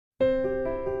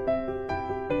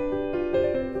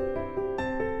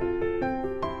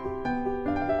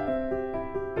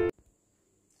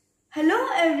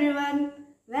everyone,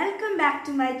 welcome back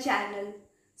to my channel.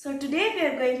 So today we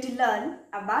are going to learn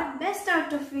about best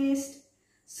out of waste.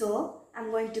 So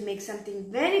I'm going to make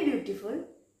something very beautiful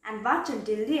and watch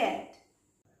until the end.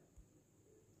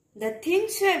 The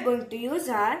things we are going to use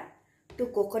are 2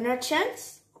 coconut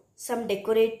shells, some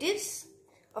decoratives,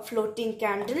 a floating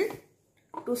candle,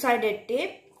 2-sided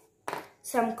tape,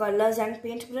 some colors and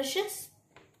paint brushes,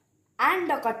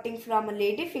 and a cutting from a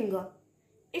lady finger.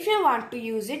 If you want to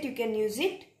use it, you can use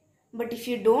it, but if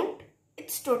you don't,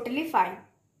 it's totally fine.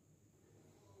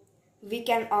 We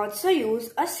can also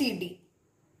use a CD.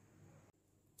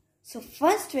 So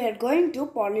first we are going to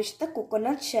polish the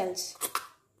coconut shells.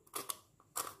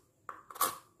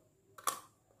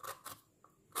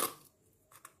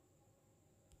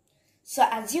 So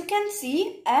as you can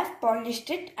see, I have polished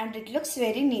it and it looks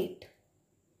very neat.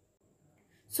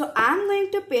 So I am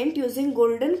going to paint using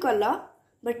golden color,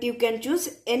 but you can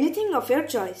choose anything of your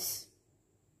choice.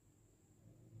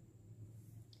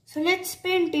 So let's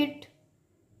paint it.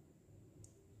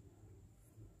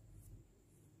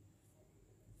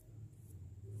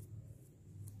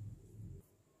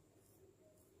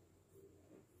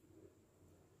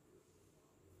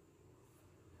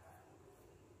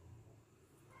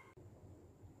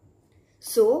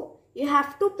 So you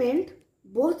have to paint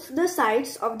both the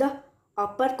sides of the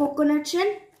upper coconut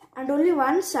shell and only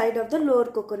one side of the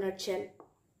lower coconut shell.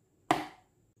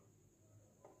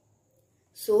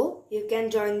 So you can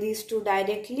join these two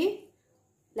directly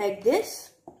like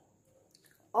this,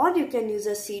 or you can use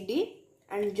a CD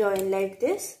and join like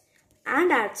this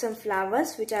and add some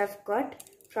flowers which I have cut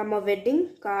from a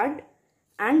wedding card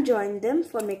and join them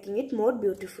for making it more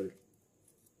beautiful.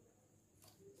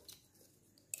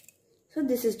 So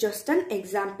this is just an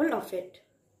example of it.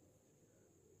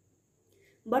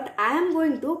 But I am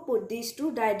going to put these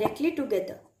two directly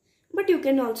together. But you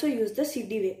can also use the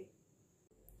CD way.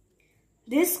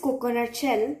 This coconut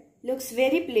shell looks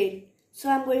very plain. So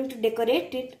I am going to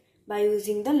decorate it by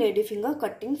using the ladyfinger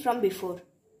cutting from before.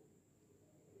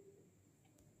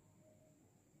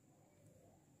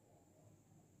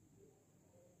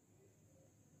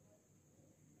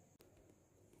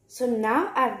 So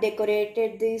now I have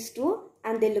decorated these two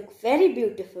and they look very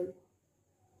beautiful.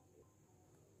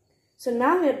 So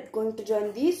now we are going to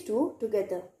join these two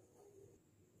together.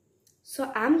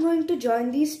 So I am going to join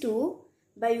these two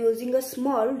by using a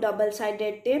small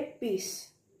double-sided tape piece.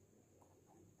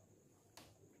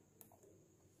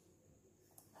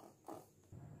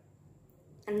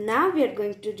 And now we are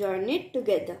going to join it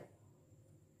together.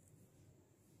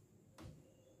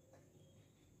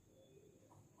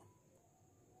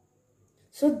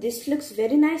 So this looks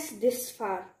very nice this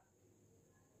far.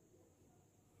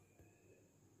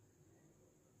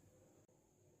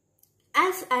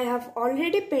 As I have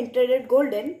already painted it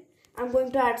golden, I am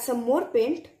going to add some more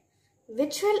paint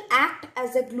which will act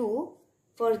as a glue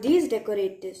for these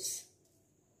decoratives.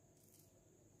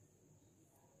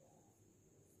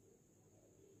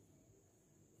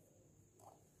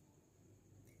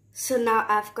 So now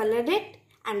I have colored it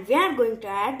and we are going to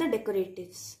add the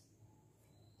decoratives.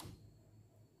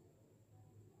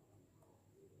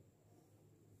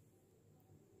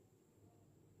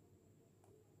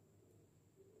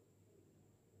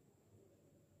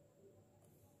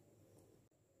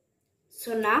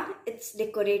 So now it's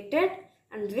decorated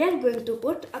and we are going to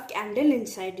put a candle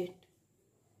inside it.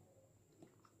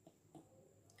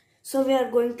 So we are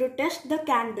going to test the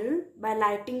candle by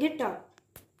lighting it up.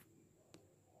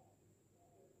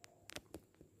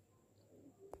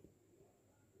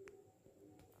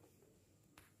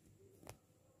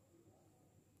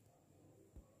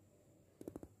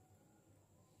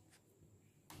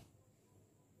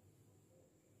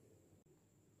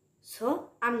 So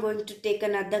I'm going to take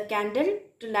another candle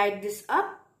to light this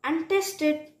up and test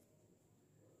it.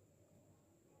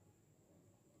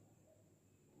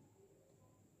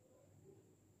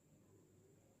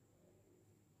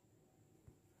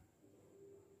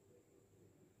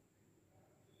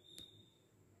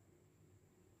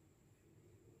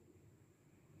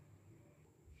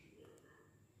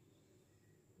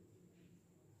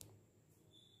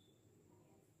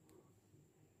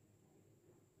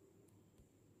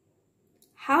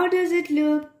 How does it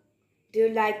look? Do you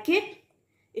like it?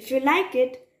 If you like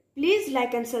it, please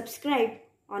like and subscribe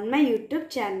on my YouTube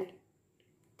channel.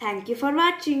 Thank you for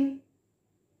watching.